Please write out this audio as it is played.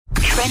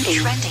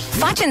Trending.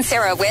 Foch and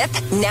Sarah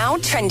with Now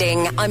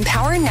Trending on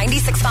Power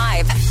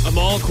 96.5.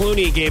 Amal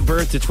Clooney gave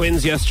birth to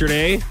twins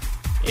yesterday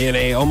in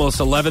a almost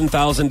 $11,000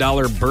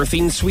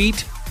 birthing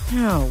suite.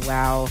 Oh,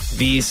 wow.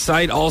 The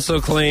site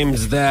also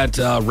claims that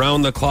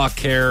round-the-clock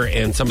care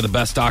and some of the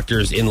best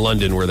doctors in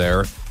London were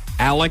there.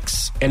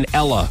 Alex and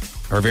Ella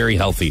are very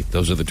healthy.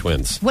 Those are the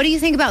twins. What do you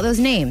think about those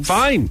names?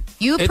 Fine.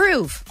 You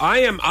approve?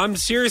 I am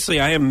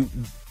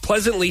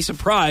pleasantly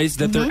surprised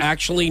that they're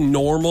actually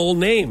normal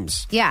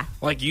names. Yeah.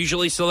 Like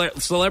usually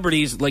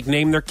celebrities like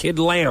name their kid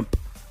Lamp.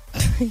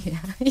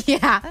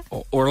 Yeah.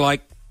 Or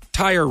like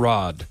Tire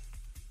Rod.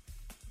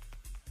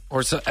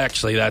 Or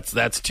actually,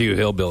 that's too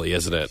hillbilly,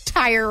 isn't it?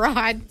 Tire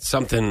Rod.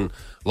 Something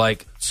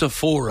like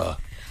Sephora.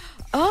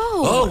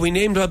 Oh. Oh, we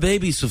named our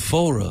baby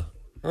Sephora.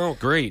 Oh,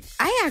 great.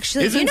 I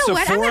actually, Isn't you know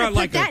what? I'm Sephora going to put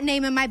like that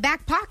name in my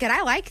back pocket.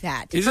 I like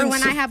that. Isn't For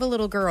when I have a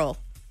little girl.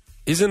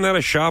 Isn't that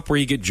a shop where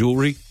you get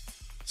jewelry?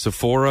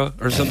 Sephora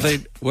or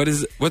something?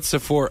 What's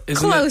Sephora?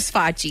 Close,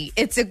 Fachi.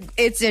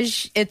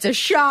 It's a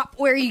shop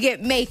where you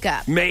get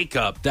makeup.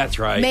 Makeup, that's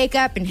right.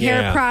 Makeup and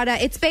hair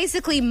product. It's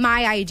basically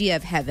my idea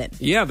of heaven.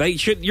 Yeah,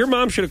 your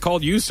mom should have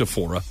called you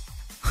Sephora.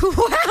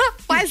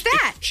 Why is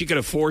that? She could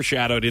have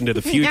foreshadowed into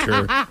the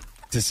future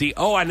to see.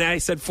 Oh, and I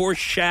said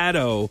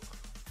foreshadow.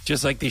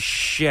 Just like the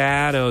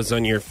shadows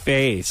on your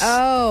face.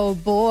 Oh,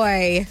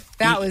 boy.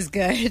 That was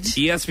good.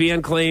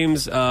 ESPN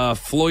claims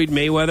Floyd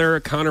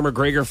Mayweather-Conor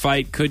McGregor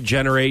fight could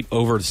generate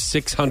over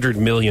 $600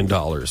 million.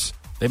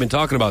 They've been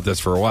talking about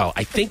this for a while.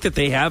 I think that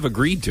they have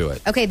agreed to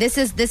it. Okay, this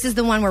is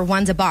the one where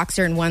one's a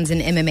boxer and one's an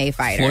MMA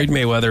fighter. Floyd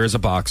Mayweather is a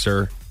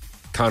boxer.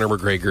 Conor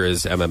McGregor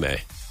is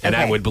MMA. And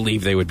I would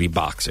believe they would be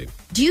boxing.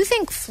 Do you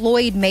think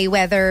Floyd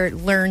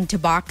Mayweather learned to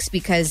box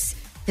because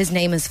his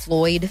name is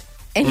Floyd?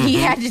 And he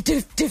had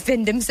to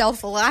defend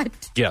himself a lot.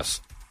 Yes.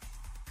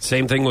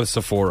 Same thing with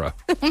Sephora.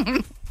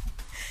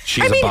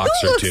 She's a boxer,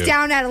 who looks too.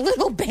 down at a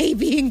little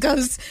baby and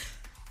goes,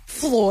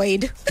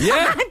 Floyd?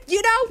 Yeah.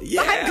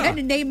 I'm going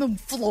to name him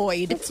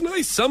Floyd. That's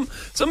nice. Some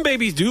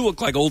babies do look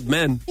like old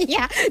men.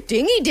 Yeah.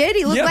 Dingy did.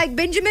 He looked like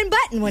Benjamin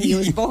Button when he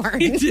was born.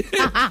 He did.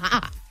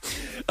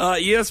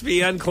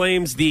 ESPN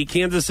claims the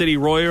Kansas City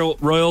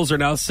Royals are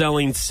now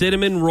selling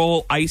cinnamon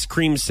roll ice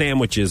cream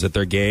sandwiches at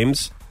their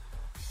games.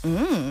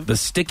 The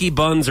sticky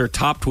buns are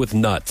topped with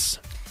nuts.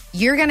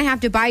 You're going to have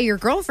to buy your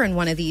girlfriend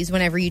one of these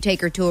whenever you take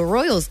her to a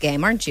Royals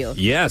game, aren't you?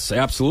 Yes,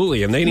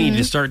 absolutely. And they need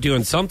to start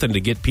doing something to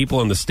get people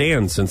in the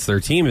stands since their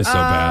team is so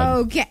bad.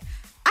 Okay.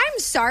 I'm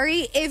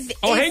sorry. If the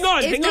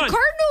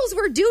Cardinals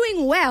were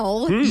doing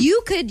well,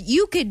 you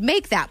could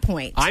make that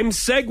point. I'm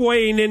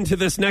segueing into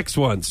this next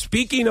one.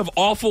 Speaking of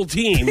awful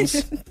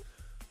teams,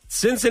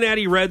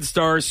 Cincinnati Red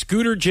star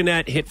Scooter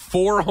Gennett hit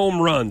 4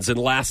 home runs in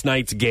last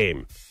night's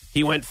game.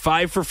 He went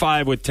 5 for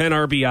 5 with 10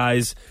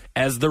 RBIs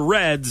as the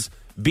Reds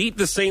beat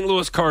the St.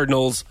 Louis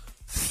Cardinals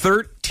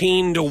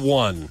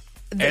 13-1.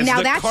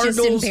 Now that's Cardinals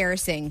just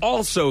embarrassing.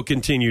 Also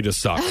continue to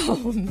suck.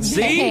 Oh, man.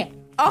 See?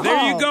 Oh.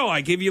 There you go.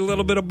 I give you a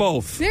little bit of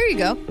both. There you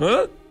go.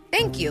 Huh?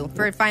 Thank you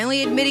for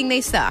finally admitting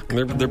they suck.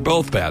 They're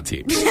both bad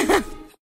teams.